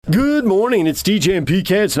Good morning. It's DJ and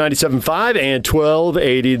PK. It's 97.5 and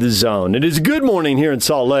 1280 The Zone. It is a good morning here in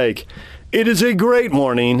Salt Lake. It is a great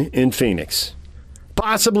morning in Phoenix.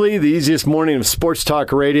 Possibly the easiest morning of sports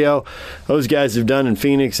talk radio those guys have done in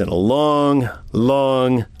Phoenix in a long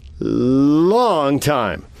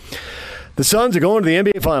time. The Suns are going to the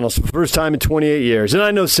NBA Finals for the first time in 28 years. And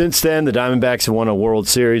I know since then the Diamondbacks have won a World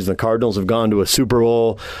Series and the Cardinals have gone to a Super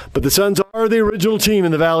Bowl. But the Suns are the original team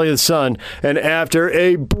in the Valley of the Sun. And after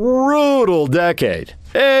a brutal decade,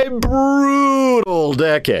 they're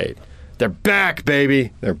back,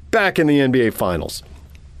 baby. They're back in the NBA Finals.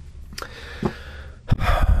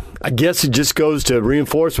 I guess it just goes to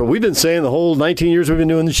reinforce what we've been saying the whole 19 years we've been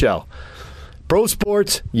doing the show. Pro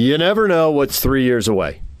sports, you never know what's 3 years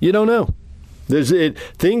away. You don't know.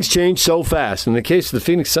 Things change so fast. In the case of the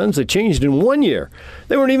Phoenix Suns, they changed in 1 year.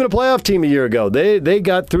 They weren't even a playoff team a year ago. They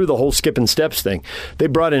got through the whole skipping steps thing. They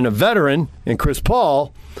brought in a veteran in Chris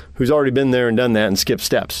Paul, who's already been there and done that and skipped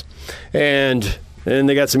steps. And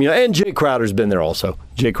they got some, and Jay Crowder's been there also.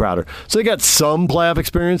 Jay Crowder. So they got some playoff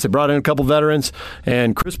experience. They brought in a couple veterans.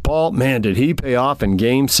 And Chris Paul, man, did he pay off in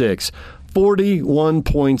Game 6. 41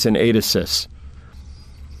 points and 8 assists.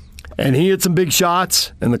 And he hit some big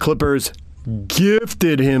shots, and the Clippers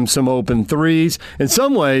gifted him some open threes. In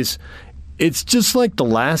some ways, it's just like the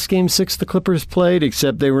last Game 6 the Clippers played,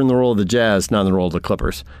 except they were in the role of the Jazz, not in the role of the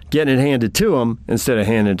Clippers. Getting it handed to them instead of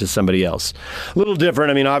handing it to somebody else. A little different.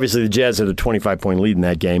 I mean, obviously the Jazz had a 25-point lead in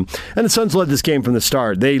that game. And the Suns led this game from the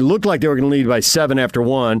start. They looked like they were going to lead by 7 after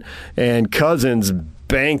 1, and Cousins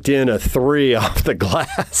banked in a 3 off the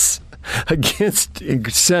glass. Against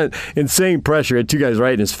insane pressure. He had two guys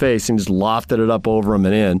right in his face and just lofted it up over him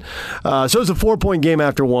and in. So it was a 4-point game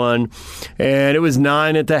after 1, and it was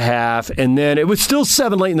 9 at the half, and then it was still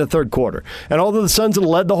 7 late in the third quarter. And although the Suns had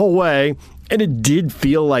led the whole way, and it did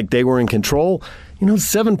feel like they were in control,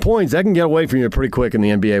 7 points, that can get away from you pretty quick in the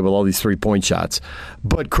NBA with all these 3-point shots.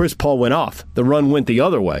 But Chris Paul went off. The run went the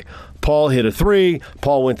other way. Paul hit a 3.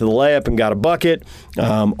 Paul went to the layup and got a bucket.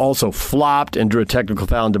 Also flopped and drew a technical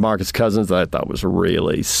foul on DeMarcus Cousins that I thought was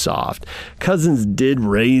really soft. Cousins did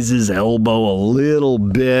raise his elbow a little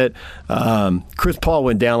bit. Chris Paul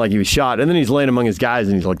went down like he was shot, and then he's laying among his guys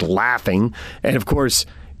and he's like laughing. And of course,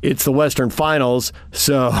 it's the Western Finals,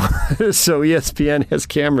 so ESPN has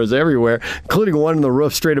cameras everywhere, including one on the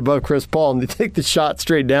roof straight above Chris Paul, and they take the shot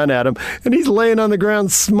straight down at him, and he's laying on the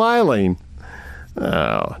ground smiling.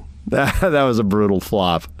 Oh, that was a brutal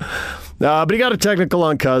flop. But he got a technical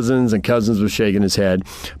on Cousins, and Cousins was shaking his head.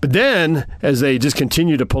 But then, as they just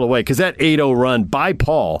continued to pull away, because that 8-0 run by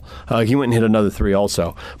Paul, he went and hit another 3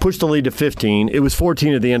 also, pushed the lead to 15. It was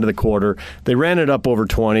 14 at the end of the quarter. They ran it up over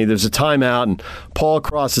 20. There's a timeout, and Paul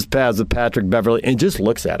crosses paths with Patrick Beverley and just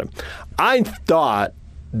looks at him. I thought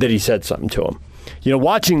that he said something to him.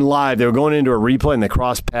 Watching live, they were going into a replay and they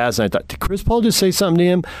crossed paths, and I thought, did Chris Paul just say something to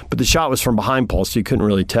him? But the shot was from behind Paul, so you couldn't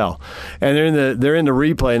really tell. And they're in the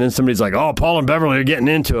replay, and then somebody's like, "Oh, Paul and Beverley are getting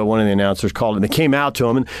into it." One of the announcers called it, and they came out to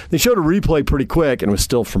him, and they showed a replay pretty quick, and it was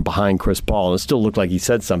still from behind Chris Paul, and it still looked like he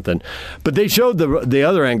said something. But they showed the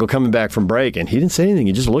other angle coming back from break, and he didn't say anything.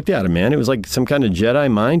 He just looked at him, man. It was like some kind of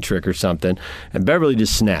Jedi mind trick or something, and Beverley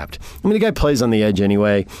just snapped. I mean, the guy plays on the edge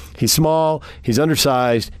anyway. He's small. He's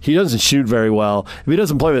undersized. He doesn't shoot very well. If he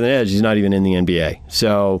doesn't play with an edge, he's not even in the NBA.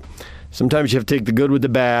 So sometimes you have to take the good with the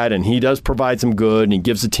bad, and he does provide some good, and he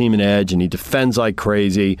gives the team an edge, and he defends like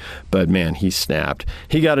crazy. But, man, he snapped.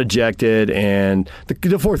 He got ejected, and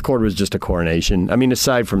the fourth quarter was just a coronation. I mean,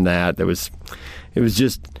 aside from that, it was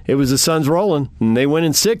the Suns rolling, and they win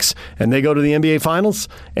in 6, and they go to the NBA Finals,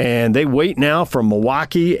 and they wait now for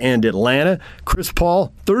Milwaukee and Atlanta. Chris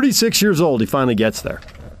Paul, 36 years old, he finally gets there.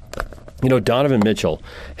 Donovan Mitchell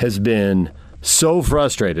has been so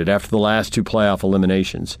frustrated after the last 2 playoff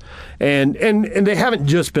eliminations. And they haven't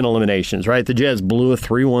just been eliminations, right? The Jazz blew a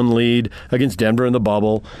 3-1 lead against Denver in the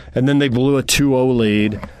bubble, and then they blew a 2-0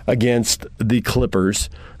 lead against the Clippers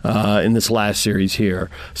in this last series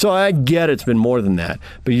here. So I get it's been more than that.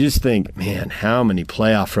 But you just think, man, how many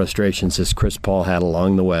playoff frustrations has Chris Paul had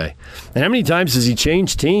along the way? And how many times has he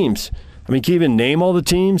changed teams? I mean, can you even name all the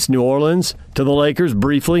teams? New Orleans to the Lakers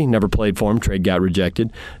briefly, never played for him, trade got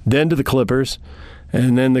rejected. Then to the Clippers,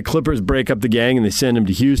 and then the Clippers break up the gang and they send him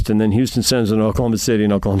to Houston. Then Houston sends him to Oklahoma City,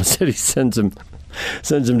 and Oklahoma City sends him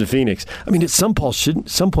to Phoenix. I mean, at some point,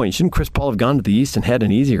 shouldn't Chris Paul have gone to the East and had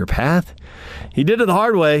an easier path? He did it the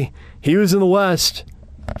hard way. He was in the West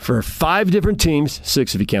for 5 different teams,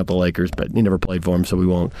 6 if you count the Lakers, but he never played for them, so we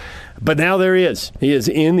won't. But now there he is. He is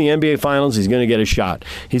in the NBA Finals. He's going to get a shot.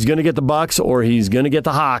 He's going to get the Bucks or he's going to get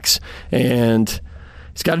the Hawks, and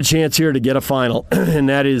he's got a chance here to get a final, and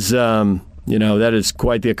that is That is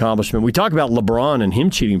quite the accomplishment. We talk about LeBron and him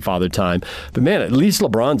cheating Father Time, but man, at least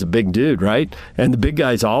LeBron's a big dude, right? And the big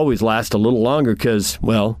guys always last a little longer because,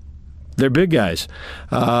 well, they're big guys.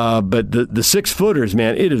 But the 6-footers,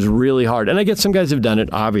 man, it is really hard. And I guess some guys have done it.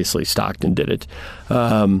 Obviously, Stockton did it.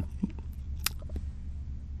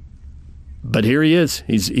 But here he is.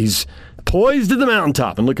 He's poised at the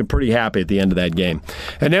mountaintop and looking pretty happy at the end of that game.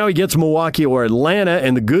 And now he gets Milwaukee or Atlanta,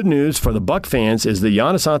 and the good news for the Buck fans is that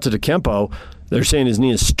Giannis Antetokounmpo, they're saying his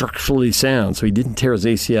knee is structurally sound, so he didn't tear his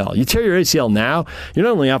ACL. You tear your ACL now, you're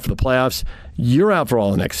not only out for the playoffs, you're out for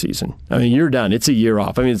all the next season. I mean, you're done. It's a year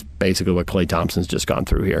off. I mean, it's basically what Klay Thompson's just gone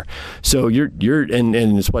through here. So and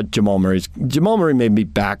it's what Jamal Murray may be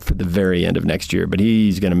back for the very end of next year, but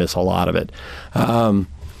he's going to miss a lot of it.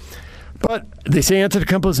 But they say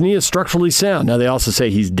Antetokounmpo's knee is structurally sound. Now, they also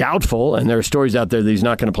say he's doubtful, and there are stories out there that he's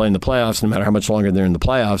not going to play in the playoffs no matter how much longer they're in the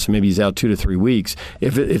playoffs. Maybe he's out 2 to 3 weeks.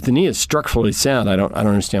 If the knee is structurally sound, I don't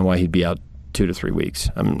understand why he'd be out 2 to 3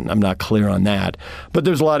 weeks. I'm not clear on that. But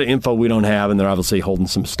there's a lot of info we don't have, and they're obviously holding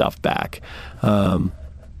some stuff back.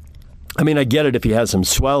 I mean, I get it if he has some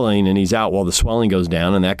swelling and he's out while the swelling goes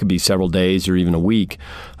down, and that could be several days or even a week.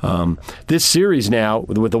 This series now,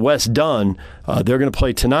 with the West done, they're going to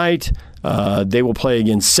play tonight. They will play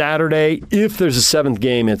again Saturday. If there's a 7th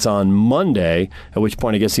game, it's on Monday, at which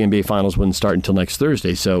point I guess the NBA Finals wouldn't start until next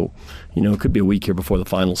Thursday. So, it could be a week here before the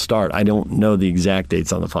finals start. I don't know the exact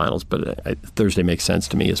dates on the finals, but Thursday makes sense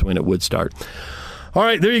to me as when it would start. All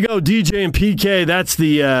right, there you go, DJ and PK. That's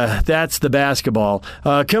the basketball.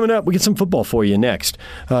 Coming up, we get some football for you next.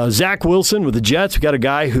 Zach Wilson with the Jets. We got a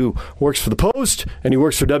guy who works for the Post, and he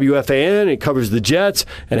works for WFAN, and he covers the Jets.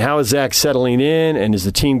 And how is Zach settling in, and is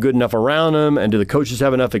the team good enough around him, and do the coaches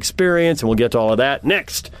have enough experience? And we'll get to all of that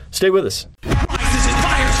next. Stay with us.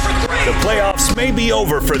 The playoffs may be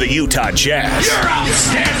over for the Utah Jazz,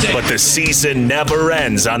 but the season never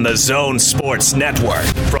ends on the Zone Sports Network.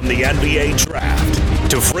 From the NBA Draft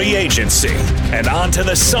to free agency and on to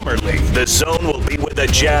the Summer League, the Zone will be with the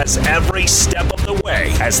Jazz every step of the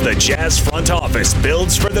way as the Jazz front office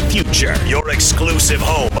builds for the future. Your exclusive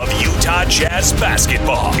home of Utah Jazz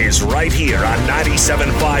basketball is right here on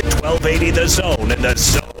 97.5 1280 The Zone and the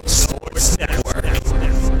Zone Sports Network.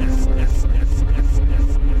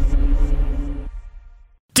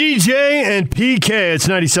 DJ and PK, it's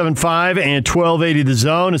 97.5 and 1280 The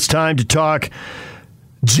Zone. It's time to talk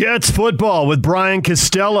Jets football with Brian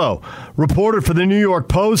Costello, reporter for the New York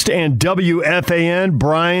Post and WFAN.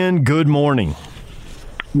 Brian, good morning.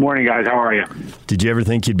 Morning, guys. How are you? Did you ever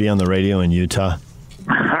think you'd be on the radio in Utah?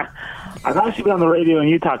 I've actually been on the radio in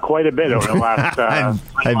Utah quite a bit over the last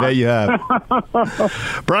I bet you have.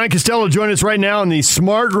 Brian Costello joining us right now on the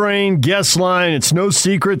Smart Rain guest line. It's no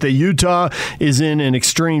secret that Utah is in an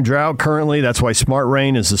extreme drought currently. That's why Smart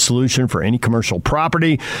Rain is the solution for any commercial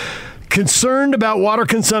property concerned about water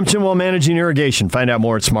consumption while managing irrigation. Find out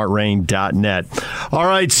more at smartrain.net. All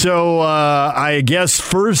right, so I guess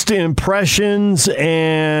first impressions,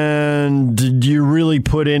 and do you really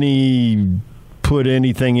put anything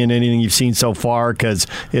in anything you've seen so far, because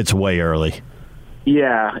it's way early?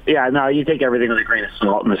 Yeah, no, you take everything with a grain of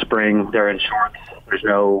salt in the spring. They're in shorts. There's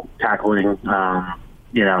no tackling,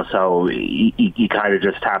 so you kind of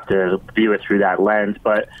just have to view it through that lens.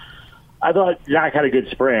 But I thought Zach had a good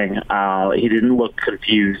spring. He didn't look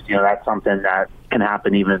confused. That's something that can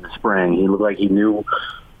happen even in the spring. He looked like he knew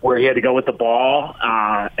where he had to go with the ball,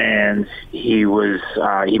 and he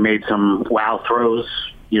made some wow throws,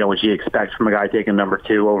 which you expect from a guy taking number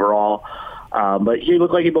 2 overall. But he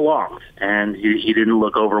looked like he belonged, and he didn't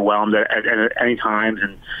look overwhelmed at any times,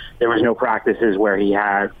 and there was no practices where he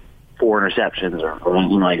had 4 interceptions or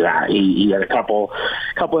anything like that. He had a couple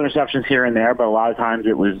interceptions here and there, but a lot of times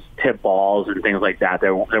it was tip balls and things like that.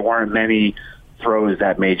 There weren't many throws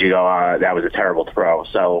that made you go, that was a terrible throw.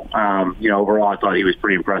 So, overall, I thought he was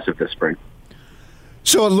pretty impressive this spring.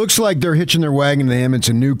 So it looks like they're hitching their wagon to him. It's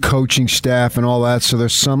a new coaching staff and all that, so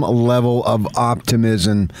there's some level of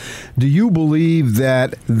optimism. Do you believe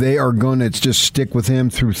that they are going to just stick with him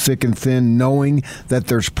through thick and thin, knowing that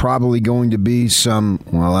there's probably going to be some,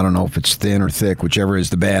 well, I don't know if it's thin or thick, whichever is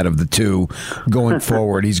the bad of the two, going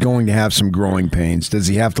forward? He's going to have some growing pains. Does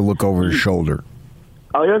he have to look over his shoulder?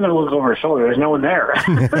 Oh, he doesn't look over his shoulder. There's no one there.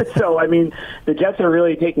 So, the Jets are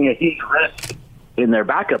really taking a huge risk in their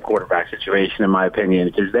backup quarterback situation, in my opinion,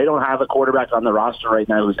 because they don't have a quarterback on the roster right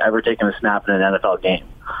now who's ever taken a snap in an NFL game.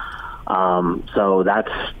 So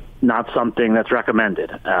that's not something that's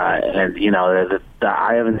recommended. I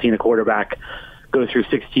haven't seen a quarterback go through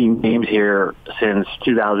 16 games here since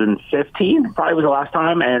 2015, probably was the last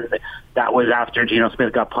time, and that was after Geno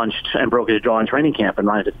Smith got punched and broke his jaw in training camp and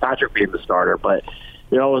Ryan Fitzpatrick being the starter. But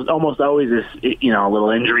there was almost always this, a little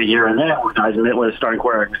injury here and there where guys with a starting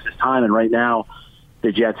quarterback miss his time, and right now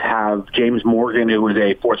the Jets have James Morgan, who was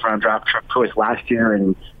a fourth-round draft choice last year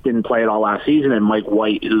and didn't play at all last season, and Mike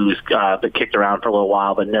White, who's been kicked around for a little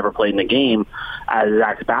while but never played in the game, as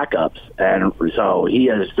Zach's backups. And so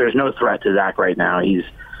there's no threat to Zach right now. There's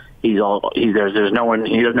no one.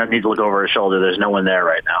 He doesn't need to look over his shoulder. There's no one there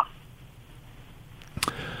right now.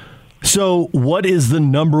 So, what is the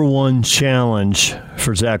number one challenge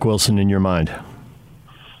for Zach Wilson in your mind?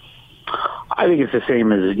 I think it's the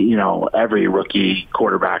same as, every rookie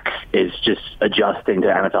quarterback is just adjusting to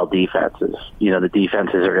NFL defenses. The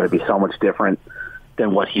defenses are going to be so much different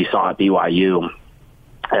than what he saw at BYU.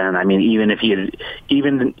 And I mean, even if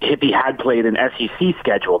he had played an SEC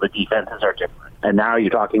schedule, the defenses are different. And now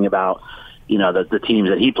you're talking about, the teams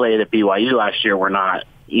that he played at BYU last year were not,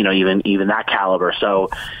 even that caliber. So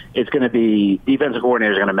it's going to be defensive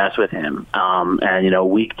coordinators are going to mess with him.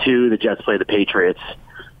 Week 2, the Jets play the Patriots.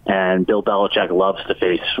 And Bill Belichick loves to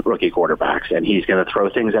face rookie quarterbacks, and he's going to throw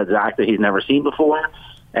things at Zach that he's never seen before,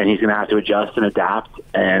 and he's going to have to adjust and adapt,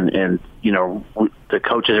 and the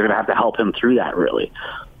coaches are going to have to help him through that, really.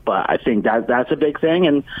 But I think that's a big thing,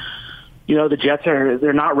 and the Jets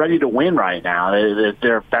they're not ready to win right now.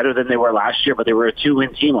 They're better than they were last year, but they were a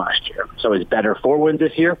 2-win team last year. So it's better 4 wins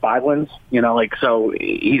this year, 5 wins. So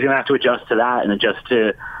he's going to have to adjust to that and adjust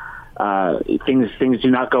to. Things do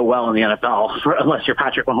not go well in the NFL unless you're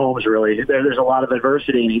Patrick Mahomes. Really, there's a lot of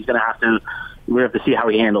adversity, and we have to see how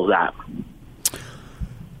he handles that.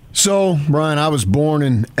 So, Brian, I was born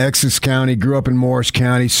in Essex County, grew up in Morris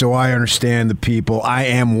County, so I understand the people. I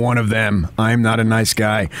am one of them. I am not a nice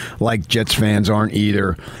guy, like Jets fans aren't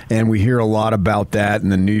either. And we hear a lot about that in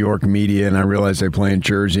the New York media, and I realize they play in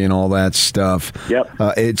Jersey and all that stuff. Yep.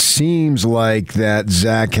 It seems like that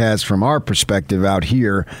Zach has, from our perspective out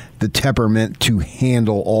here, the temperament to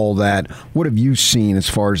handle all that. What have you seen as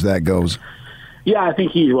far as that goes? Yeah, I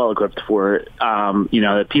think he's well equipped for it.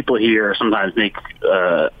 The people here sometimes they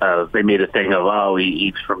made a thing of,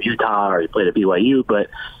 he's from Utah or he played at BYU, but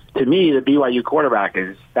to me, the BYU quarterback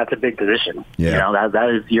that's a big position. Yeah. That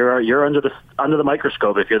is you're under the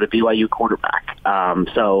microscope if you're the BYU quarterback.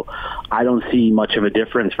 So I don't see much of a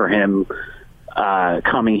difference for him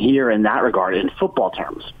coming here in that regard in football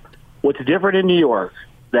terms. What's different in New York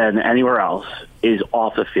than anywhere else is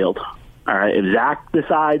off the field. All right, if Zach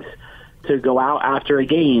decides to go out after a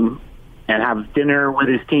game and have dinner with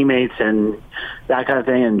his teammates and that kind of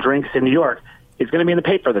thing and drinks in New York, it's going to be in the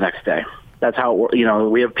paper the next day. That's how,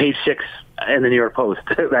 we have page 6 in the New York Post.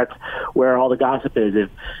 That's where all the gossip is.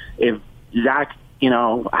 If Zach,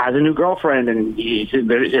 has a new girlfriend and it's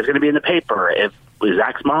going to be in the paper. If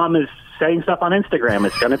Zach's mom is saying stuff on Instagram,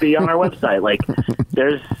 it's going to be on our website. Like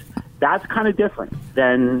that's kind of different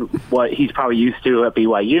than what he's probably used to at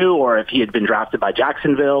BYU, or if he had been drafted by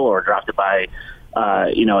Jacksonville or drafted by,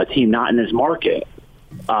 a team not in his market.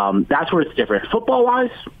 That's where it's different. Football-wise,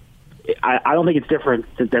 I don't think it's different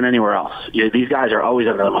than anywhere else. These guys are always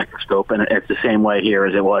under the microscope, and it's the same way here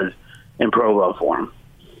as it was in Provo for him.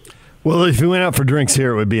 Well, if we went out for drinks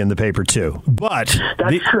here, it would be in the paper too. But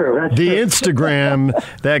That's true. Instagram,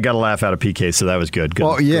 that got a laugh out of PK, so that was good.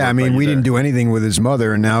 Well, yeah, I mean, we didn't do anything with his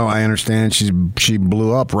mother, and now I understand she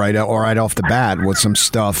blew up right off the bat with some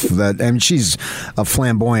stuff that, and she's a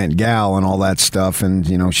flamboyant gal and all that stuff, and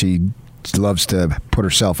she loves to put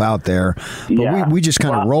herself out there. But we just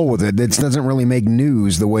kind of roll with it. It doesn't really make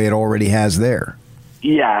news the way it already has there.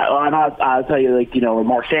 Yeah, well, and I'll tell you,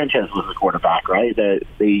 Mark Sanchez was the quarterback, right?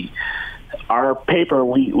 Our paper,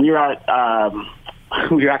 we were at,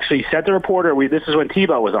 we actually sent the reporter. This is when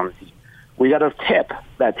Tebow was on the team. We got a tip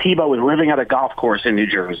that Tebow was living at a golf course in New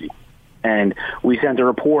Jersey, and we sent a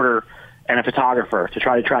reporter and a photographer to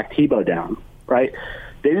try to track Tebow down. Right?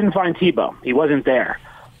 They didn't find Tebow; he wasn't there.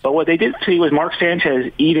 But what they did see was Mark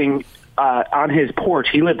Sanchez eating on his porch.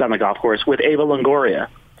 He lived on the golf course with Eva Longoria.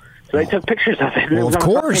 So they took pictures of it. Well, it was of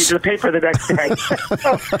on the course. page of the paper the next day.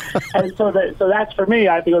 And so that's for me.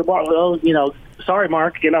 I have to go to Mark. Well, sorry,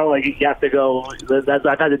 Mark. You have to go. I've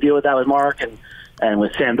had to deal with that with Mark and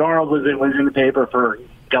with Sam Darnold was in the paper for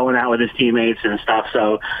going out with his teammates and stuff.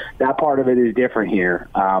 So that part of it is different here.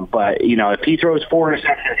 But if he throws 4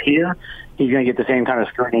 interceptions here, he's going to get the same kind of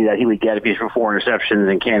scrutiny that he would get if he threw 4 interceptions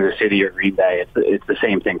in Kansas City or Green Bay. It's the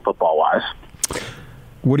same thing football wise.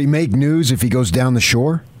 Would he make news if he goes down the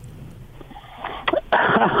shore?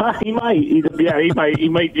 He might. He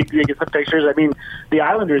might get some pictures. I mean, the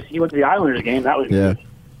Islanders. He went to the Islanders game. That was yeah.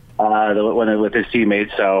 with his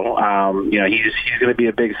teammates. So, he's going to be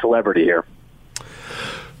a big celebrity here.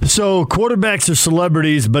 So quarterbacks are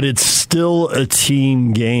celebrities, but it's still a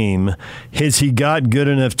team game. Has he got good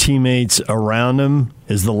enough teammates around him?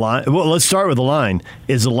 Is the line? Well, let's start with the line.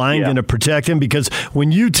 Is the line going to protect him? Because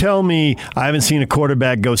when you tell me I haven't seen a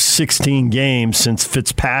quarterback go 16 games since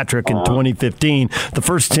Fitzpatrick in 2015, the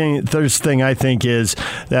first thing I think is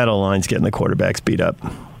that O-line's getting the quarterbacks beat up.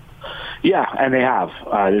 Yeah, and they have.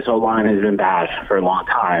 This O-line has been bad for a long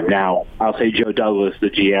time. Now, I'll say Joe Douglas, the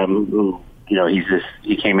GM, who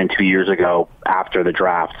he came in 2 years ago after the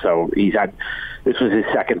draft, so this was his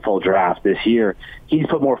second full draft this year. He's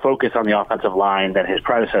put more focus on the offensive line than his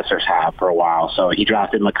predecessors have for a while. So he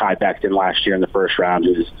drafted Mekhi Becton last year in the first round,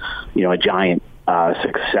 who's a giant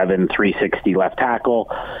 6'7", 360 left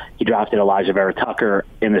tackle. He drafted Elijah Vera Tucker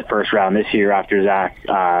in the first round this year after Zach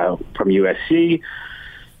from USC.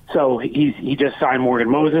 So he just signed Morgan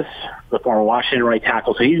Moses, the former Washington right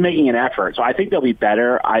tackle. So he's making an effort. So I think they'll be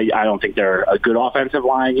better. I don't think they're a good offensive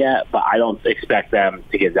line yet, but I don't expect them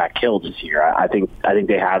to get Zach killed this year. I think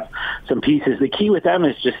they have some pieces. The key with them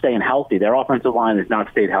is just staying healthy. Their offensive line has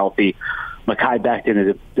not stayed healthy. Mekhi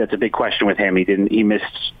Becton that's a big question with him. He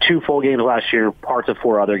missed 2 full games last year, parts of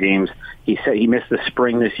 4 other games. He said he missed the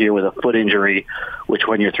spring this year with a foot injury, which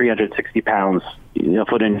when you're 360 pounds,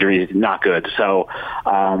 foot injury is not good. So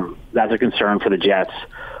that's a concern for the Jets.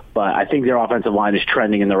 But I think their offensive line is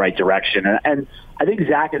trending in the right direction. And I think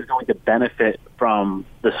Zach is going to benefit from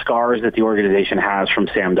the scars that the organization has from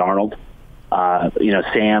Sam Darnold.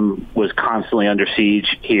 Sam was constantly under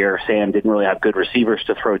siege here. Sam didn't really have good receivers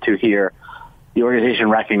to throw to here. The organization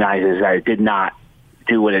recognizes that it did not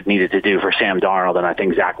do what it needed to do for Sam Darnold, and I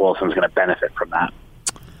think Zach Wilson's going to benefit from that.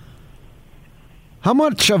 How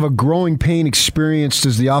much of a growing pain experience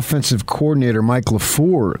does the offensive coordinator, Mike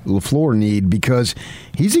LaFleur, need? Because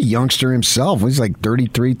he's a youngster himself. He's like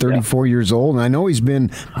 33, 34 years old. And I know he's been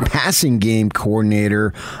passing game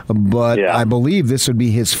coordinator, but I believe this would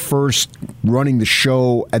be his first running the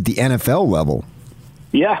show at the NFL level.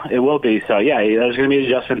 Yeah, it will be. So, there's going to be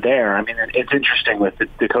an adjustment there. I mean, it's interesting with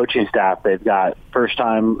the coaching staff. They've got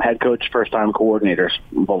first-time head coach, first-time coordinators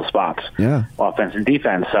in both spots, offense and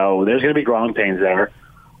defense. So there's going to be growing pains there.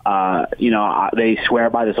 They swear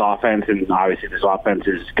by this offense, and obviously this offense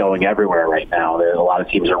is going everywhere right now. A lot of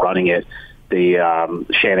teams are running it, the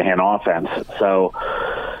Shanahan offense. So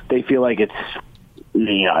they feel like it's,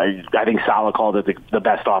 I think Saleh called it the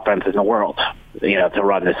best offense in the world, to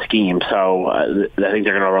run this scheme. So I think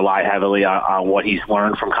they're going to rely heavily on what he's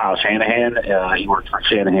learned from Kyle Shanahan. He worked for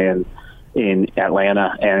Shanahan in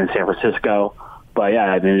Atlanta and in San Francisco. But,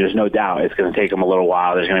 there's no doubt it's going to take him a little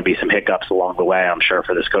while. There's going to be some hiccups along the way, I'm sure,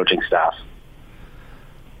 for this coaching staff.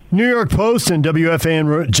 New York Post and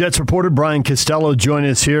WFAN Jets reporter Brian Costello join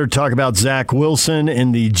us here to talk about Zach Wilson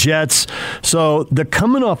and the Jets. So they're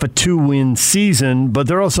coming off a 2-win season, but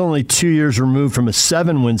they're also only 2 years removed from a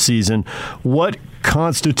 7-win season. What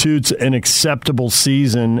constitutes an acceptable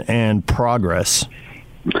season and progress?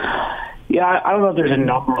 Yeah, I don't know if there's a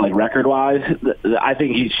number like record-wise. I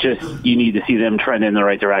think you need to see them trend in the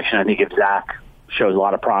right direction. I think if Zach shows a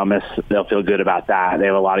lot of promise, they'll feel good about that. They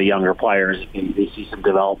have a lot of younger players. If they see some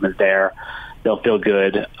development there, they'll feel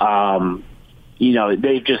good.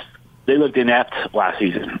 They looked inept last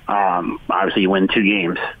season. Obviously, you win 2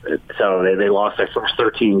 games, so they lost their first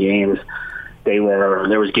 13 games. There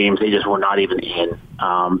was games they just were not even in.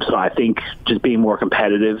 So I think just being more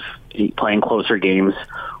competitive, playing closer games,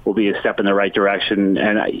 will be a step in the right direction.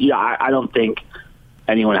 And I don't think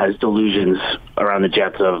anyone has delusions around the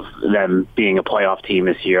Jets of them being a playoff team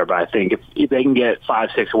this year, but I think if they can get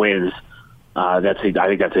 5-6 wins, I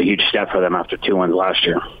think that's a huge step for them after 2 wins last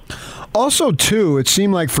year. Also, too, it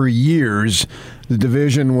seemed like for years the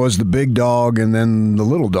division was the big dog and then the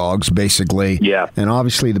little dogs, basically. Yeah. And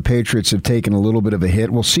obviously the Patriots have taken a little bit of a hit.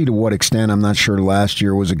 We'll see to what extent. I'm not sure last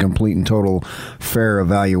year was a complete and total fair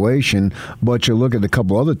evaluation. But you look at a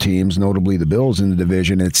couple other teams, notably the Bills in the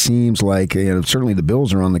division, it seems like certainly the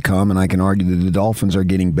Bills are on the come, and I can argue that the Dolphins are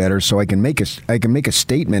getting better. So I can make a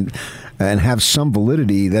statement and have some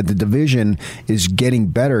validity that the division is getting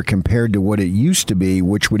better compared to what it used to be,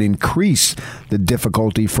 which would increase the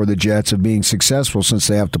difficulty for the Jets of being successful since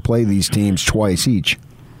they have to play these teams twice each.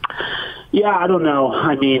 Yeah, I don't know.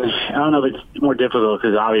 I don't know if it's more difficult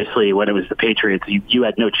because obviously when it was the Patriots, you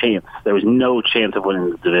had no chance. There was no chance of winning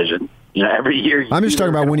the division. Every year. I'm just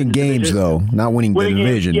talking about winning games, though, not winning the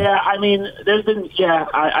division. There's been.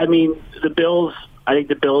 The Bills. I think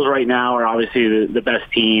the Bills right now are obviously the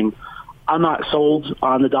best team. I'm not sold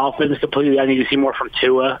on the Dolphins completely. I need to see more from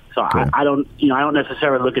Tua. So I don't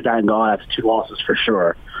necessarily look at that and go, oh, that's 2 losses for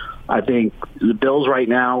sure. I think the Bills right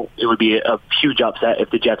now, it would be a huge upset if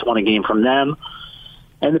the Jets won a game from them.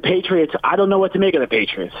 And the Patriots, I don't know what to make of the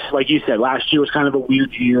Patriots. Like you said, last year was kind of a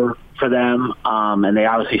weird year for them, and they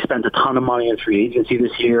obviously spent a ton of money in free agency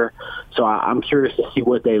this year. So I'm curious to see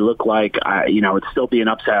what they look like. It'd still be an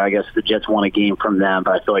upset, I guess, if the Jets won a game from them,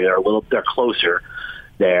 but I feel like they're closer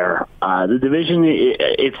there. The division,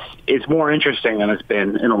 it's more interesting than it's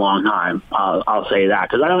been in a long time. I'll say that,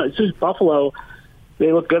 because it's just Buffalo.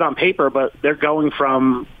 They look good on paper, but they're going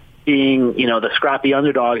from being, the scrappy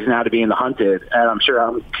underdogs now to being the hunted. And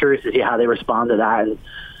I'm curious to see how they respond to that.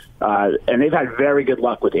 And they've had very good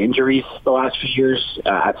luck with injuries the last few years.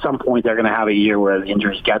 At some point, they're going to have a year where the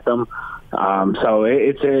injuries get them. So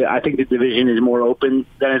I think the division is more open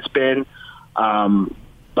than it's been.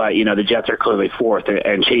 But, the Jets are clearly fourth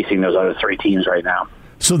and chasing those other three teams right now.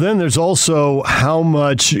 So then there's also how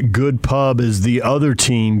much good pub is the other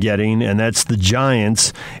team getting, and that's the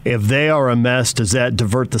Giants. If they are a mess, does that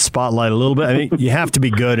divert the spotlight a little bit? I mean, you have to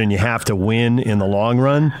be good and you have to win in the long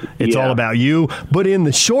run. It's all about you. But in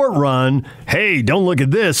the short run, hey, don't look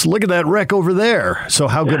at this. Look at that wreck over there. So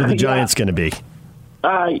how good are the Giants going to be?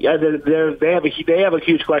 They have a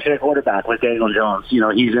huge question at quarterback with Daniel Jones.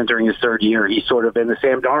 He's entering his third year. He's sort of in the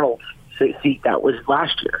Sam Darnold seat that was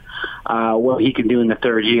last year, what he can do in the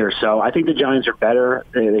third year. So I think the Giants are better.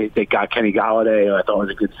 They got Kenny Golladay, who I thought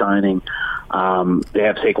was a good signing. They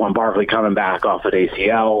have Saquon Barkley coming back off of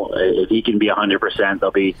ACL. If he can be 100%,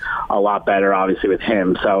 they'll be a lot better, obviously, with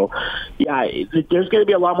him. So, there's going to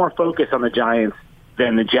be a lot more focus on the Giants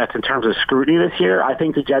than the Jets in terms of scrutiny this year. I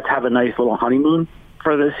think the Jets have a nice little honeymoon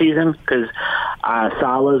for this season because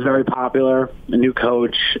Saleh is very popular, a new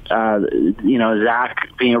coach. Zach,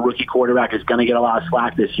 being a rookie quarterback, is going to get a lot of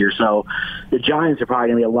slack this year. So the Giants are probably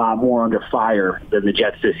going to be a lot more under fire than the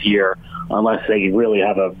Jets this year, unless they really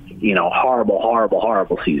have a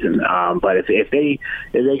horrible season. But if they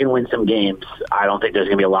can win some games, I don't think there's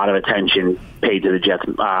going to be a lot of attention paid to the Jets'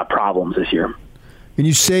 problems this year. Can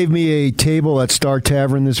you save me a table at Star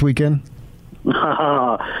Tavern this weekend?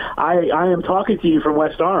 I am talking to you from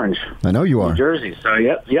West Orange. I know you are. New Jersey. So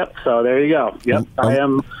yep. So there you go. Yep, I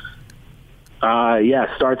am.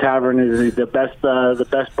 Star Tavern is the best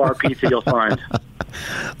bar pizza you'll find.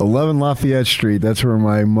 11 Lafayette Street. That's where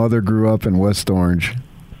my mother grew up in West Orange.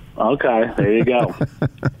 Okay, there you go.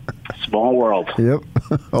 Small world. Yep,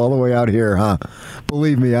 all the way out here, huh?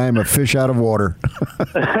 Believe me, I am a fish out of water.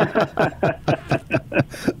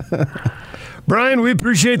 Brian, we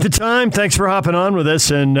appreciate the time. Thanks for hopping on with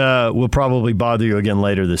us, and we'll probably bother you again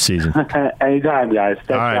later this season. Anytime, guys. Thanks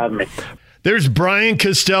for having me. There's Brian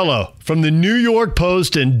Costello from the New York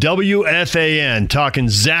Post and WFAN talking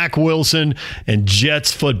Zach Wilson and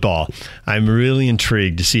Jets football. I'm really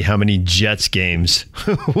intrigued to see how many Jets games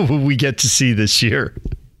we get to see this year.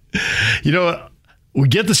 We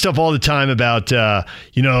get the stuff all the time about,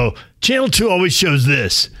 Channel 2 always shows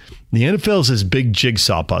this. The NFL is this big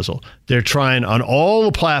jigsaw puzzle. They're trying on all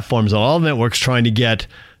the platforms, on all the networks, trying to get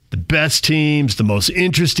the best teams, the most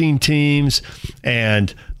interesting teams.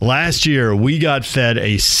 And last year, we got fed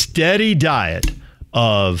a steady diet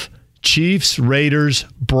of Chiefs, Raiders,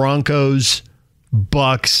 Broncos,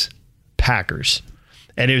 Bucks, Packers.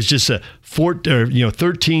 And it was just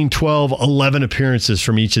 13, 12, 11 appearances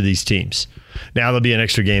from each of these teams. Now there'll be an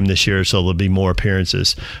extra game this year, so there'll be more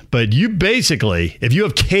appearances. But you basically, if you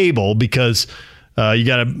have cable, because I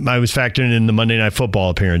was factoring in the Monday Night Football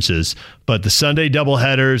appearances, but the Sunday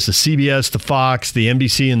doubleheaders, the CBS, the Fox, the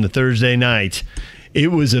NBC, and the Thursday night,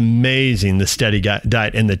 it was amazing, the steady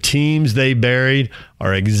diet. And the teams they buried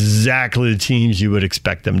are exactly the teams you would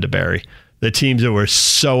expect them to bury. The teams that were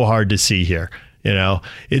so hard to see here.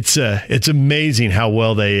 It's amazing how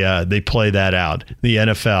well they play that out. The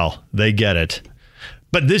NFL, they get it.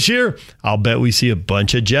 But this year, I'll bet we see a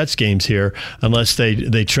bunch of Jets games here, unless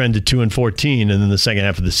they trend to 2-14, and then the second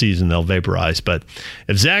half of the season they'll vaporize. But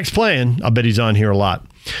if Zach's playing, I'll bet he's on here a lot.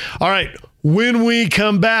 All right, when we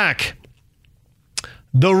come back,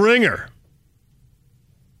 The Ringer.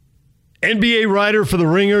 NBA writer for The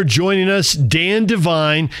Ringer joining us, Dan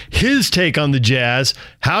Devine, his take on the Jazz.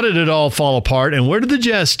 How did it all fall apart, and where did the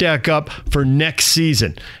Jazz stack up for next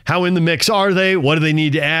season? How in the mix are they? What do they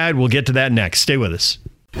need to add? We'll get to that next. Stay with us.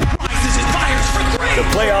 The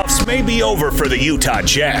playoffs may be over for the Utah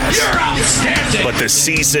Jazz, but the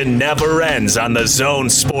season never ends on the Zone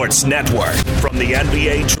Sports Network. From the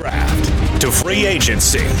NBA Draft to free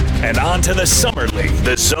agency and on to the Summer League,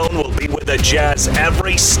 the Zone will be with the Jazz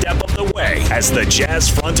every step of the way as the Jazz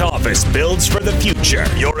front office builds for the future.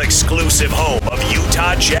 Your exclusive home of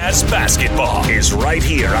Utah Jazz basketball is right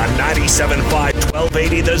here on 97.5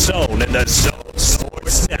 1280 The Zone and the Zone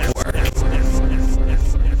Sports Network.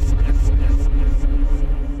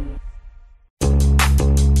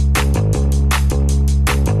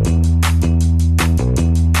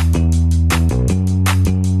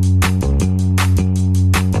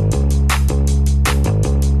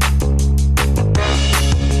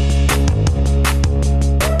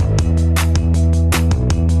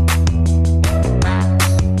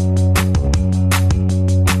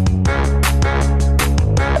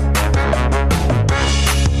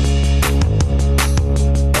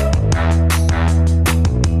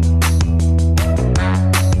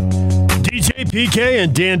 PK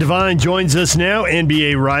and Dan Devine joins us now,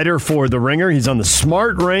 NBA writer for The Ringer. He's on the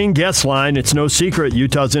Smart Rain guest line. It's no secret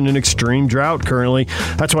Utah's in an extreme drought currently.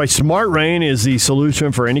 That's why Smart Rain is the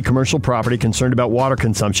solution for any commercial property concerned about water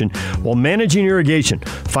consumption while managing irrigation.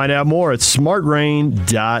 Find out more at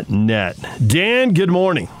smartrain.net. Dan, good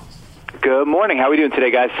morning. Good morning. How are we doing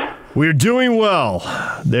today, guys? We're doing well.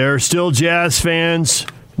 There are still Jazz fans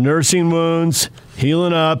nursing wounds,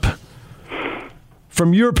 healing up.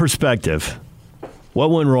 From your perspective, what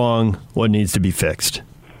went wrong? What needs to be fixed?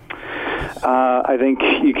 I think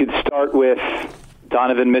you could start with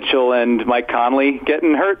Donovan Mitchell and Mike Conley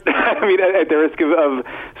getting hurt. I mean, at the risk of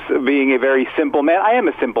being a very simple man. I am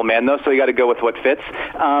a simple man, though, so you got to go with what fits.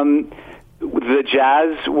 The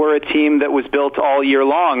Jazz were a team that was built all year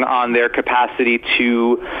long on their capacity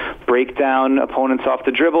to break down opponents off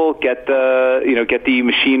the dribble, get the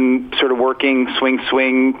machine sort of working,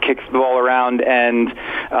 swing, kick the ball around, and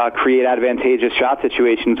create advantageous shot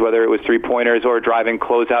situations, whether it was three-pointers or driving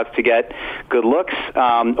closeouts to get good looks,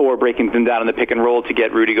 or breaking them down in the pick and roll to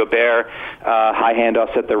get Rudy Gobert high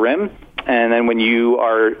handoffs at the rim. And then when you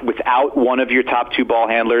are without one of your top two ball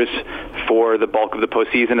handlers for the bulk of the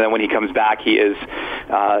postseason, and then when he comes back, he is,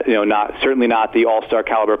 certainly not the all-star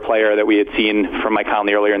caliber player that we had seen from Mike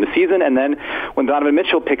Conley earlier in the season. And then when Donovan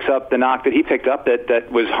Mitchell picks up the knock that he picked up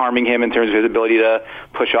that was harming him in terms of his ability to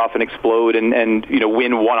push off and explode and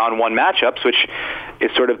win one-on-one matchups, which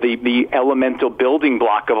is sort of the elemental building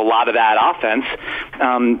block of a lot of that offense,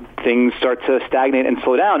 things start to stagnate and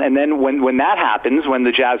slow down. And then when that happens, when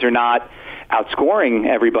the Jazz are not outscoring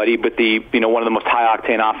everybody, but one of the most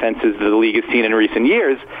high-octane offenses the league has seen in recent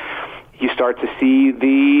years, you start to see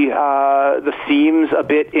the seams a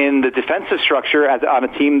bit in the defensive structure on a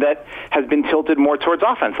team that has been tilted more towards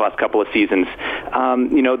offense the last couple of seasons.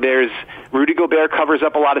 There's Rudy Gobert covers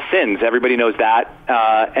up a lot of sins. Everybody knows that.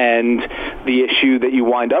 And the issue that you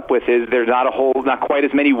wind up with is there's not quite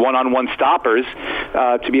as many one-on-one stoppers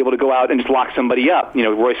to be able to go out and just lock somebody up.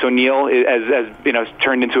 Royce O'Neal has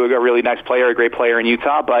turned into a really nice player, a great player in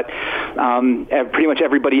Utah, but pretty much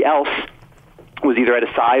everybody else was either at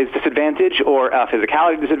a size disadvantage or a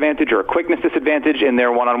physicality disadvantage or a quickness disadvantage in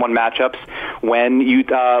their one-on-one matchups when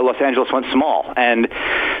Los Angeles went small. And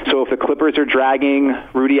so if the Clippers are dragging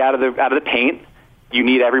Rudy out of the paint, you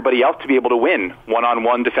need everybody else to be able to win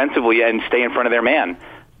one-on-one defensively and stay in front of their man.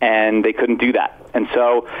 And they couldn't do that. And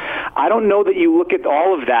so I don't know that you look at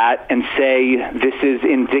all of that and say this is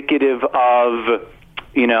indicative of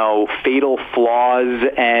fatal flaws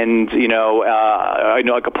and,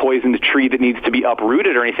 like a poisoned tree that needs to be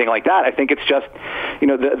uprooted or anything like that. I think it's just,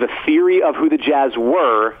 the theory of who the Jazz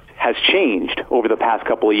were has changed over the past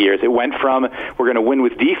couple of years. It went from we're going to win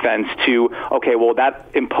with defense to, okay, well, that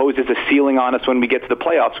imposes a ceiling on us when we get to the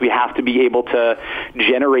playoffs. We have to be able to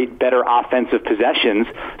generate better offensive possessions.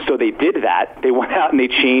 So they did that. They went out and they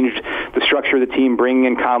changed the structure of the team, bringing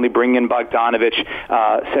in Conley, bringing in Bogdanovich,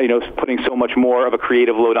 putting so much more of a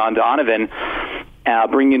creative load on Donovan,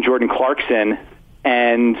 bringing in Jordan Clarkson,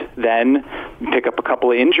 and then pick up a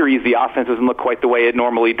couple of injuries. The offense doesn't look quite the way it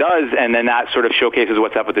normally does, and then that sort of showcases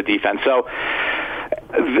what's up with the defense. So,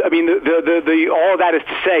 I mean, all of that is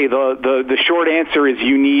to say, the short answer is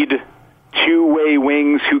you need two-way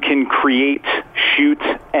wings who can create, shoot,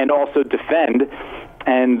 and also defend.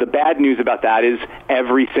 And the bad news about that is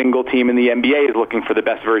every single team in the NBA is looking for the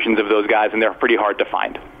best versions of those guys, and they're pretty hard to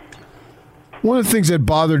find. One of the things that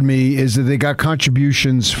bothered me is that they got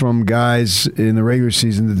contributions from guys in the regular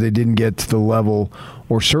season that they didn't get to the level,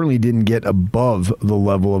 or certainly didn't get above the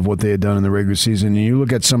level of what they had done in the regular season. And you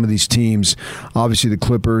look at some of these teams, obviously the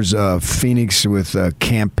Clippers, Phoenix with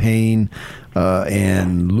Cam Payne,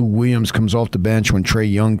 and Lou Williams comes off the bench when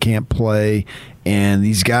Trae Young can't play, and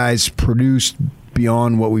these guys produced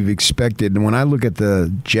beyond what we've expected. And when I look at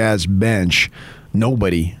the Jazz bench,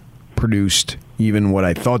 nobody produced even what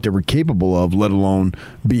I thought they were capable of, let alone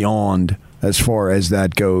beyond as far as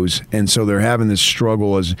that goes. And so they're having this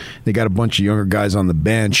struggle as they got a bunch of younger guys on the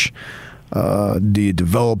bench. Do you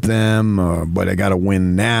develop them? But I got to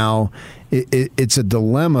win now. It's a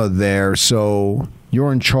dilemma there. So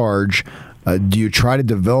you're in charge. Do you try to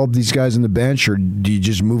develop these guys on the bench, or do you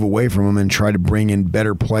just move away from them and try to bring in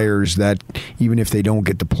better players that even if they don't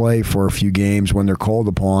get to play for a few games, when they're called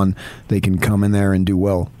upon, they can come in there and do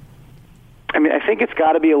well? I mean, I think it's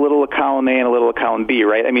got to be a little of column A and a little of column B,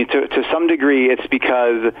 right? I mean, to some degree, it's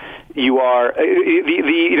because you are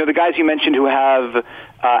the guys you mentioned who have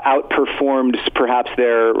outperformed perhaps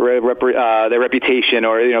their reputation,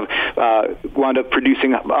 or wound up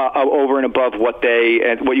producing over and above what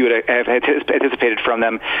you would have anticipated from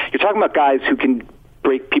them. You're talking about guys who can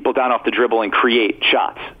break people down off the dribble and create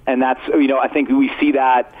shots. And that's, I think we see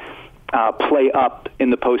that play up in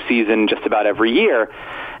the postseason just about every year.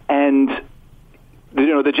 And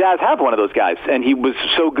the Jazz have one of those guys, and he was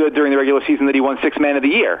so good during the regular season that he won Sixth Man of the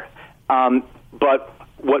Year. But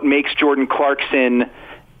what makes Jordan Clarkson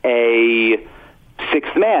a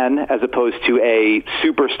sixth man as opposed to a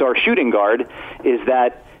superstar shooting guard is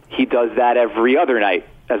that he does that every other night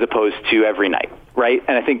as opposed to every night, right?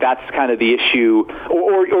 And I think that's kind of the issue,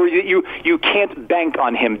 or you can't bank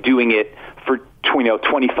on him doing it for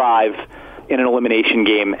 25 in an elimination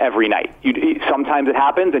game every night. Sometimes it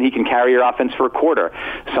happens and he can carry your offense for a quarter.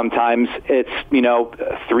 Sometimes it's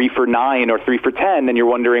 3 for 9 or 3 for 10, and you're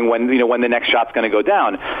wondering when the next shot's going to go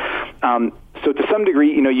down. So to some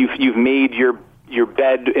degree, you've made your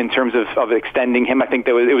bed in terms of extending him. I think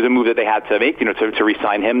it was a move that they had to make, to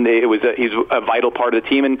re-sign him. He's a vital part of the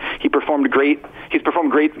team, and he performed great. He's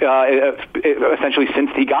performed great essentially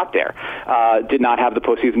since he got there. Did not have the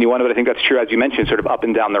postseason he wanted, but I think that's true, as you mentioned, sort of up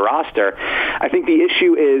and down the roster. I think the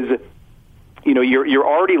issue is, you're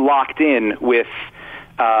already locked in with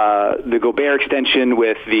the Gobert extension,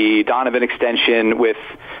 with the Donovan extension, with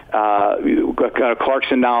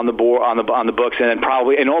Clarkson now on the board, on the books, and then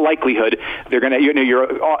probably in all likelihood they're going to. You're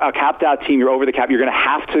a capped out team. You're over the cap. You're going to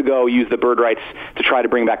have to go use the bird rights to try to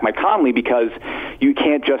bring back Mike Conley, because you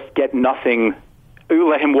can't just get nothing. You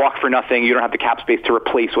let him walk for nothing. You don't have the cap space to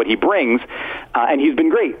replace what he brings, and he's been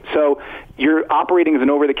great. So you're operating as an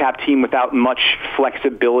over-the-cap team without much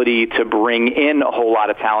flexibility to bring in a whole lot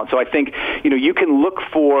of talent. So I think you can look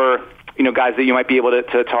for guys that you might be able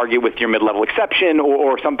to target with your mid-level exception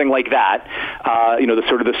or something like that. The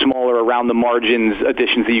sort of the smaller around the margins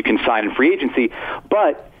additions that you can sign in free agency,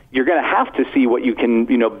 but you're going to have to see what you can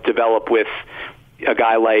develop with a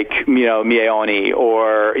guy like Miaoni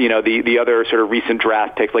or the other sort of recent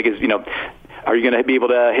draft picks, like are you going to be able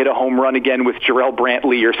to hit a home run again with Jarrell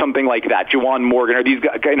Brantley or something like that? Juwan Morgan, are these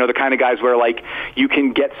guys, the kind of guys where like you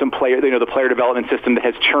can get some player, the player development system that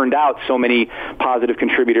has churned out so many positive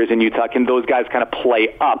contributors in Utah. Can those guys kind of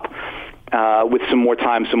play up with some more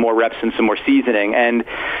time, some more reps, and some more seasoning? And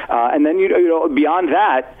then beyond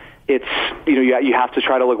that, it's you have to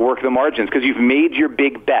try to work the margins, because you've made your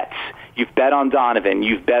big bets. You've bet on Donovan.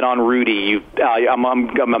 You've bet on Rudy.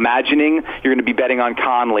 I'm imagining you're going to be betting on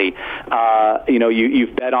Conley.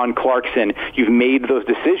 You've bet on Clarkson. You've made those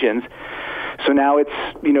decisions. So now it's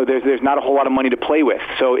there's not a whole lot of money to play with.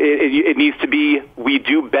 So it needs to be, we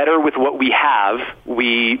do better with what we have.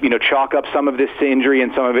 We chalk up some of this to injury,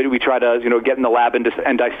 and some of it we try to get in the lab and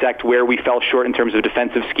dissect where we fell short in terms of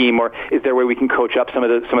defensive scheme, or is there a way we can coach up some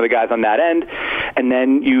of the guys on that end, and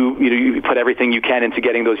then you put everything you can into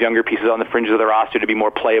getting those younger pieces on the fringes of the roster to be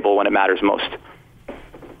more playable when it matters most.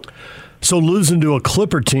 So losing to a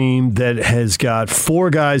Clipper team that has got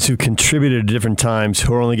 4 guys who contributed at different times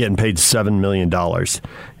who are only getting paid $7 million.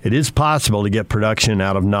 It is possible to get production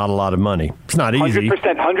out of not a lot of money. It's not easy.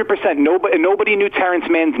 100%. Nobody knew Terrence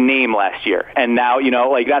Mann's name last year, and now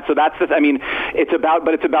that's. So that's. It's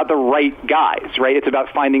about the right guys, right? It's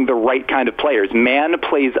about finding the right kind of players. Mann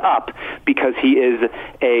plays up because he is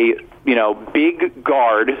a big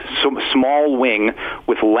guard, small wing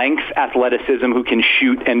with length, athleticism, who can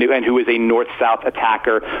shoot, and who is a north-south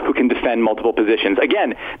attacker who can defend multiple positions.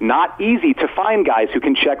 Again, not easy to find guys who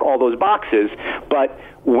can check all those boxes, but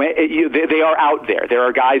they are out there. There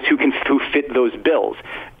are guys who fit those bills.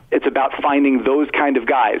 It's about finding those kind of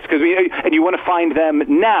guys, and you want to find them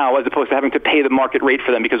now as opposed to having to pay the market rate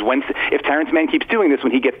for them. Because if Terrence Mann keeps doing this,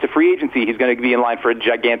 when he gets to free agency, he's going to be in line for a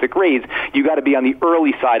gigantic raise. You got to be on the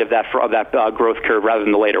early side of that growth curve rather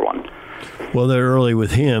than the later one. Well, they're early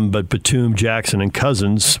with him, but Batum, Jackson, and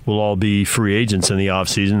Cousins will all be free agents in the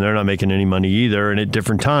offseason. They're not making any money either, and at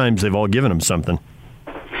different times, they've all given him something.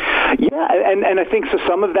 Yeah, and I think so.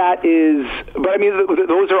 Some of that is, but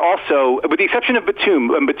those are also, with the exception of Batum.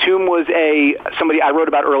 Batum was somebody I wrote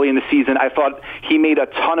about early in the season. I thought he made a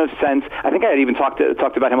ton of sense. I think I had even talked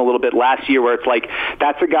about him a little bit last year, where it's like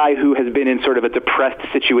that's a guy who has been in sort of a depressed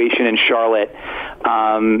situation in Charlotte,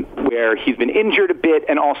 where he's been injured a bit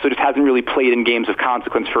and also just hasn't really played in games of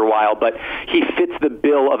consequence for a while. But he fits the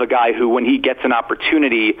bill of a guy who, when he gets an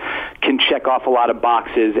opportunity, can check off a lot of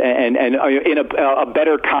boxes and in a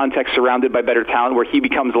better context, surrounded by better talent, where he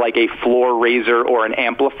becomes like a floor raiser or an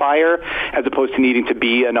amplifier, as opposed to needing to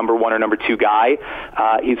be a number 1 or number 2 guy.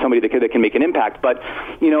 He's somebody that can make an impact. But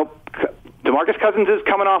DeMarcus Cousins is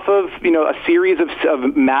coming off of a series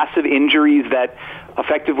of massive injuries that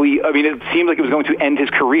effectively, I mean, it seemed like it was going to end his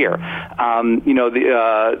career.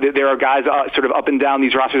 There are guys sort of up and down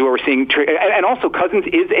these rosters where we're seeing, and also Cousins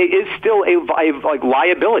is still a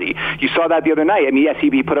liability. You saw that the other night. I mean, yes,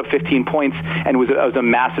 he put up 15 points and was a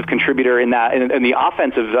massive contributor in that in the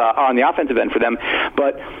offensive on the offensive end for them.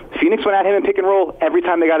 But Phoenix went at him in pick and roll every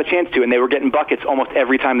time they got a chance to, and they were getting buckets almost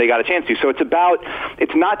every time they got a chance to. So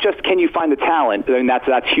it's not just can you find the talent, and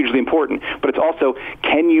that's hugely important, but it's also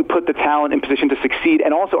can you put the talent in position to succeed,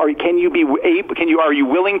 and also are you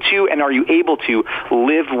willing to and are you able to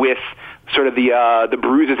live with sort of the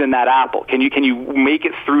bruises in that apple? Can you make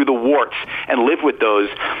it through the warts and live with those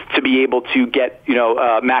to be able to get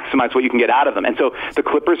maximize what you can get out of them? And so the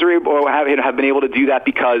Clippers have been able to do that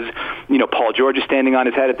because Paul George is standing on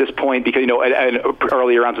his head at this point, because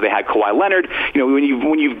earlier on, so they had Kawhi Leonard.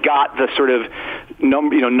 When you've got the sort of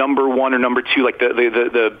number one or number two, like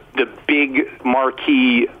the big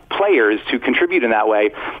marquee players to contribute in that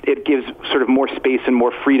way, it gives sort of more space and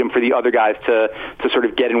more freedom for the other guys to sort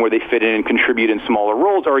of get in where they fit in and contribute in smaller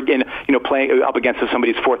roles, or again, playing up against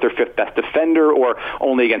somebody's fourth or fifth best defender, or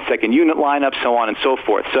only against second unit lineups, so on and so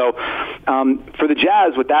forth. So for the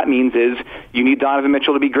Jazz, what that means is you need Donovan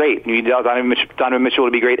Mitchell to be great. You need Donovan Mitchell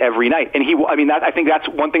to be great every night. And I think that's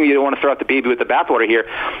one thing you don't want to throw out the baby with the bathwater here.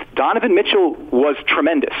 Donovan Mitchell was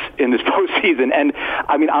tremendous in this postseason, and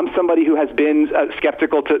I mean, I'm somebody who has been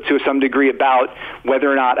skeptical to some degree about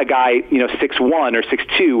whether or not a guy 6'1" or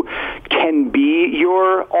 6'2" can be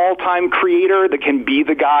your all-time creator, that can be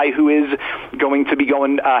the guy who is going to be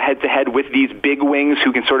going head-to-head with these big wings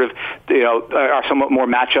who can sort of are somewhat more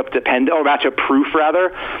matchup dependent, or matchup proof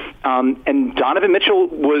rather. And Donovan Mitchell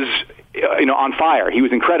was on fire. He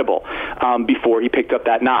was incredible before he picked up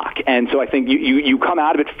that knock. And so I think you come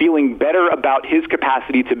out of it feeling better about his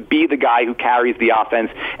capacity to be the guy who carries the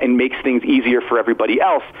offense and makes things easier for everybody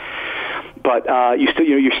else. But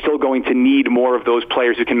you're still going to need more of those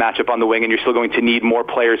players who can match up on the wing, and you're still going to need more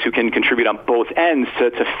players who can contribute on both ends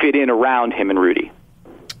to fit in around him and Rudy.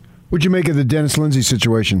 What'd you make of the Dennis Lindsey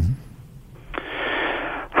situation?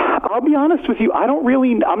 I'll be honest with you,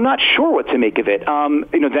 I'm not sure what to make of it.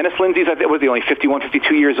 Dennis Lindsey's, was he only 51,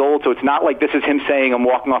 52 years old, so it's not like this is him saying I'm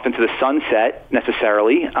walking off into the sunset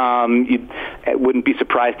necessarily. You wouldn't be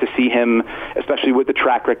surprised to see him, especially with the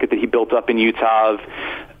track record that he built up in Utah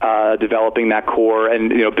of developing that core and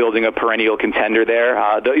building a perennial contender there.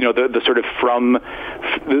 The sort of from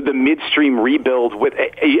the midstream rebuild with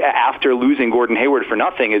after losing Gordon Hayward for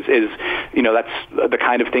nothing is that's the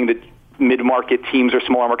kind of thing that mid-market teams or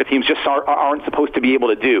smaller market teams just aren't supposed to be able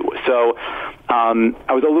to do. So I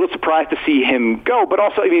was a little surprised to see him go, but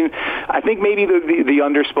also, I think maybe the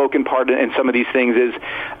underspoken part in some of these things is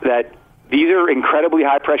that these are incredibly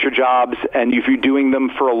high-pressure jobs, and if you're doing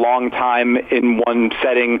them for a long time in one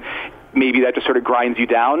setting, maybe that just sort of grinds you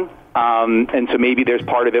down. And so maybe there's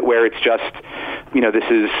part of it where it's just, this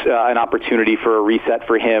is an opportunity for a reset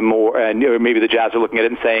for him, or maybe the Jazz are looking at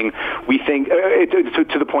it and saying, we think,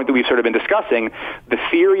 to the point that we've sort of been discussing, the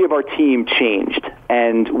theory of our team changed,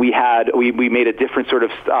 and we made a different sort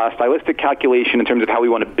of stylistic calculation in terms of how we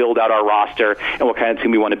want to build out our roster and what kind of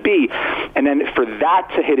team we want to be. And then for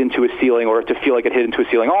that to hit into a ceiling, or to feel like it hit into a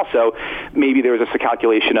ceiling also, maybe there was a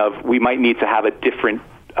calculation of we might need to have a different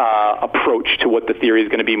approach to what the theory is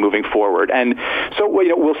going to be moving forward. And so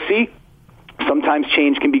we'll see. Sometimes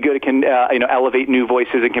change can be good. It can elevate new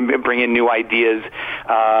voices. It can bring in new ideas.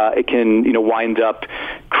 It can wind up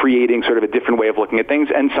creating sort of a different way of looking at things.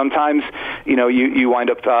 And sometimes you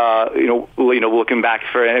wind up looking back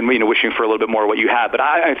for and wishing for a little bit more of what you have. But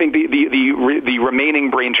I think the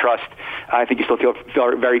remaining brain trust, I think you still feel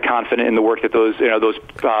very confident in the work that those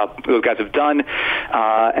guys have done.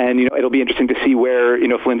 And it'll be interesting to see where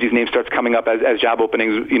if Lindsey's name starts coming up as job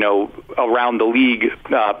openings around the league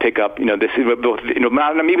pick up. This is both,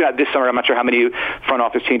 maybe not this summer. I'm not sure how many front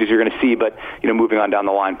office changes you're going to see, but moving on down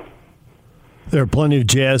the line. There are plenty of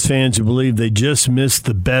Jazz fans who believe they just missed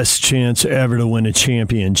the best chance ever to win a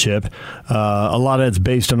championship. A lot of that's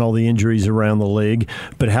based on all the injuries around the league.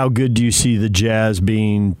 But how good do you see the Jazz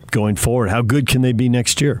being going forward? How good can they be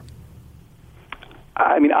next year?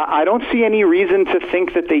 I don't see any reason to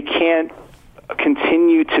think that they can't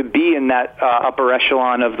continue to be in that upper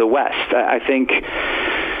echelon of the West. I think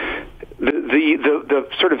the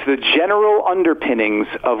sort of the general underpinnings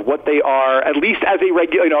of what they are, at least as a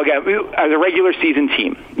regular, as a regular season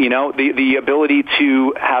team, the ability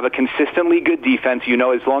to have a consistently good defense.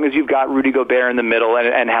 As long as you've got Rudy Gobert in the middle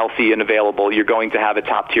and healthy and available, you're going to have a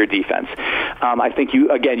top tier defense. I think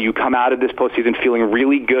you come out of this postseason feeling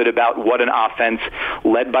really good about what an offense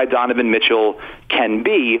led by Donovan Mitchell can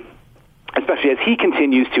be. especially as he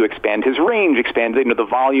continues to expand his range, expand the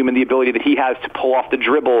volume and the ability that he has to pull off the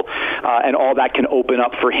dribble, and all that can open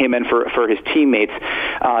up for him and for his teammates.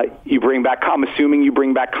 I'm assuming you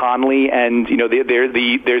bring back Conley, and you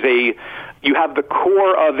have the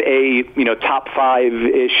core of a top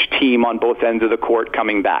 5-ish team on both ends of the court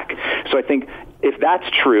coming back. So I think if that's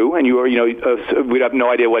true, and we have no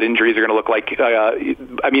idea what injuries are going to look like.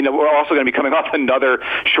 We're also going to be coming off another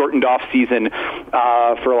shortened off season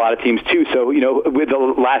for a lot of teams too. So with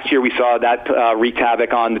the last year we saw that wreaked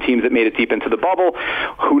havoc on the teams that made it deep into the bubble.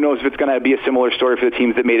 Who knows if it's going to be a similar story for the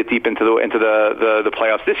teams that made it deep into the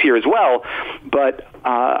playoffs this year as well. But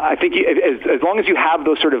I think as long as you have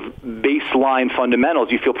those sort of baseline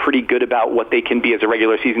fundamentals, you feel pretty good about what they can be as a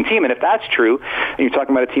regular season team. And if that's true, and you're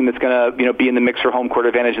talking about a team that's going to be in the mix for home court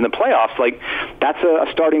advantage in the playoffs, like that's a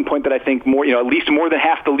starting point that I think at least more than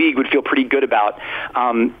half the league would feel pretty good about.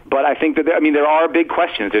 But I think that there are big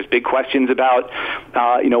questions. There's big questions about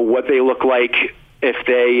what they look like if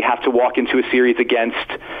they have to walk into a series against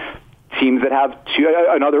teams that have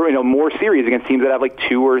more series against teams that have like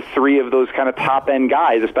 2 or 3 of those kind of top end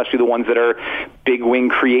guys, especially the ones that are big wing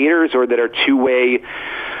creators or that are two-way,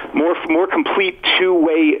 more complete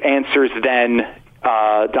two-way answers than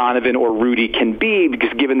Donovan or Rudy can be,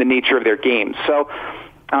 because given the nature of their games. So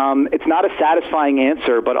it's not a satisfying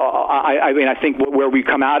answer, but I think where we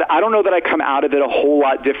come out, I don't know that I come out of it a whole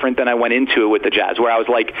lot different than I went into it with the Jazz, where I was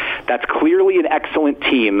like, that's clearly an excellent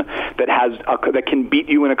team that can beat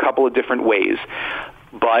you in a couple of different ways,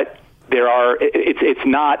 but it's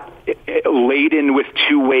not laden with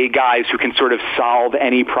two-way guys who can sort of solve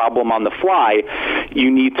any problem on the fly.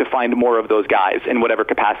 You need to find more of those guys in whatever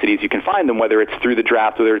capacities you can find them, whether it's through the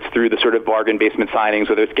draft, whether it's through the sort of bargain basement signings,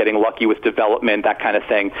 whether it's getting lucky with development, that kind of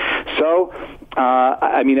thing. So,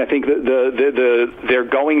 I think they're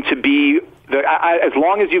going to be. As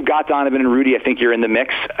long as you've got Donovan and Rudy, I think you're in the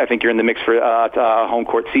mix. I think you're in the mix for a home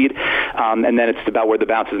court seed, and then it's about where the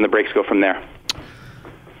bounces and the breaks go from there.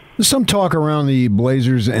 There's some talk around the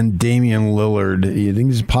Blazers and Damian Lillard. You think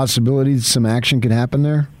there's a possibility some action could happen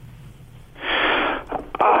there?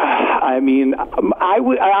 I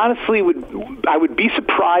honestly would be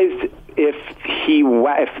surprised if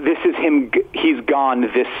this is him. He's gone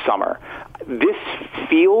this summer. This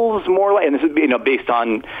feels more like, and this is based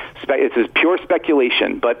on this is pure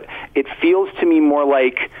speculation, but it feels to me more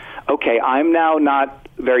like, okay, I'm now not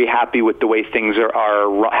very happy with the way things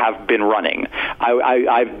have been running.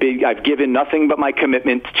 I've given nothing but my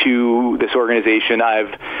commitment to this organization.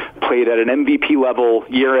 I've played at an MVP level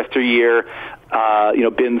year after year.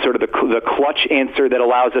 Been sort of the clutch answer that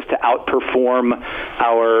allows us to outperform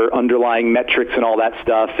our underlying metrics and all that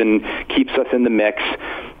stuff, and keeps us in the mix.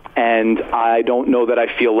 And I don't know that I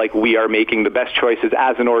feel like we are making the best choices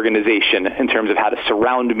as an organization in terms of how to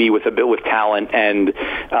surround me with talent and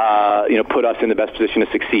put us in the best position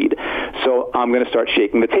to succeed. So I'm going to start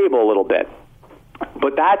shaking the table a little bit.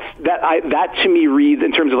 But that to me reads,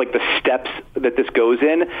 in terms of like the steps that this goes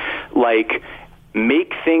in, like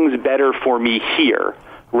make things better for me here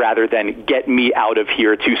rather than get me out of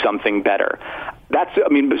here to something better. That's,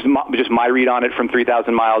 just my read on it from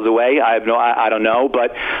 3,000 miles away. I don't know,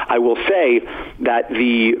 but I will say that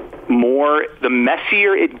the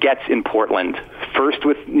messier it gets in Portland, first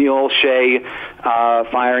with Neil Shea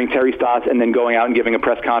firing Terry Stotts, and then going out and giving a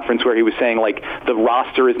press conference where he was saying, like, the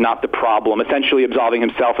roster is not the problem, essentially absolving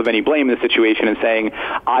himself of any blame in the situation and saying,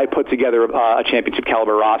 I put together a championship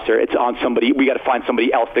caliber roster. It's on somebody. We got to find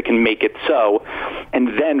somebody else that can make it so.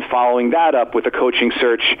 And then following that up with a coaching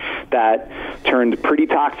search that turned pretty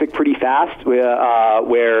toxic pretty fast,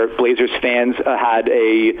 where Blazers fans had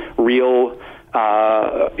a real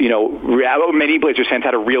many Blazers fans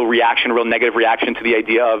had a real negative reaction to the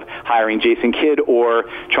idea of hiring Jason Kidd or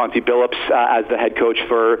Chauncey Billups as the head coach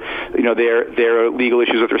for, their legal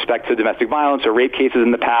issues with respect to domestic violence or rape cases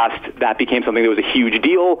in the past. That became something that was a huge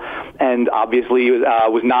deal, and obviously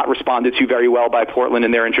was not responded to very well by Portland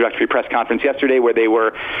in their introductory press conference yesterday, where they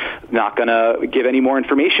were not going to give any more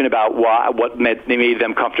information about what they made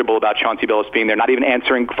them comfortable about Chauncey Billups being there, not even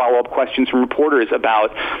answering follow-up questions from reporters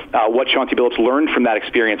about what Chauncey Billups learned from that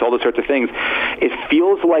experience, all those sorts of things. It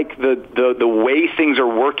feels like the way things are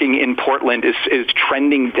working in Portland is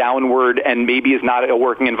trending downward, and maybe is not a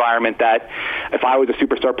working environment that if I was a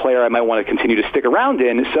superstar player I might want to continue to stick around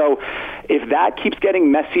in. So if that keeps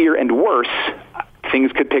getting messier and worse,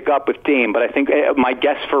 things could pick up with Dame. But I think my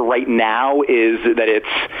guess for right now is that it's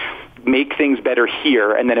make things better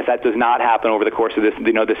here, and then if that does not happen over the course of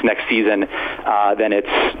this next season, then it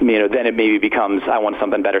maybe becomes I want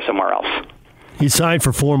something better somewhere else. He signed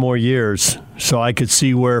for 4 more years, so I could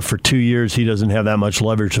see where for 2 years he doesn't have that much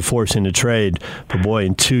leverage to force into trade. But boy,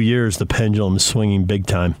 in 2 years the pendulum is swinging big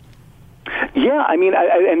time. Yeah, I mean,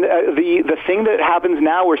 the thing that happens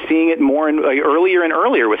now, we're seeing it more earlier and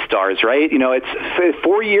earlier with stars, right? You know, it's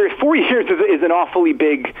 4 years. 4 years is an awfully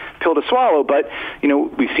big pill to swallow, but you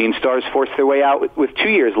know, we've seen stars force their way out with 2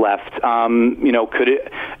 years left. You know, could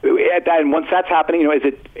it? At that, and once that's happening, you know, is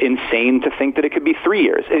it insane to think that it could be 3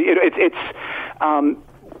 years?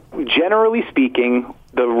 Generally speaking,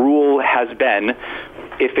 the rule has been,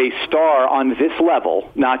 if a star on this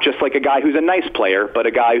level, not just like a guy who's a nice player, but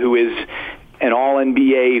a guy who is an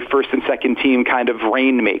all-NBA first and second team kind of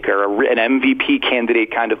rainmaker, an MVP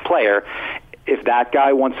candidate kind of player, if that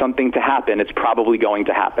guy wants something to happen, it's probably going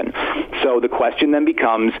to happen. So the question then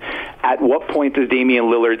becomes, at what point does Damian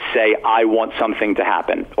Lillard say, I want something to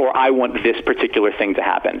happen, or I want this particular thing to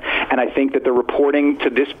happen? And I think that the reporting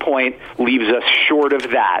to this point leaves us short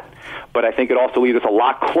of that. But I think it also leaves us a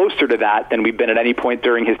lot closer to that than we've been at any point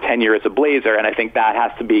during his tenure as a Blazer. And I think that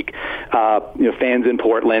has to be fans in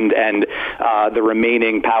Portland and the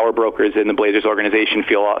remaining power brokers in the Blazers organization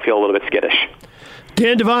feel a little bit skittish.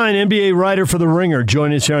 Dan Devine, NBA writer for The Ringer,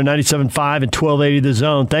 joining us here on 97.5 and 1280 The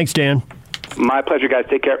Zone. Thanks, Dan. My pleasure, guys.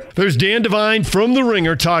 Take care. There's Dan Devine from The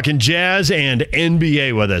Ringer talking Jazz and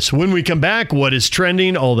NBA with us. When we come back, what is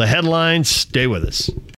trending, all the headlines. Stay with us.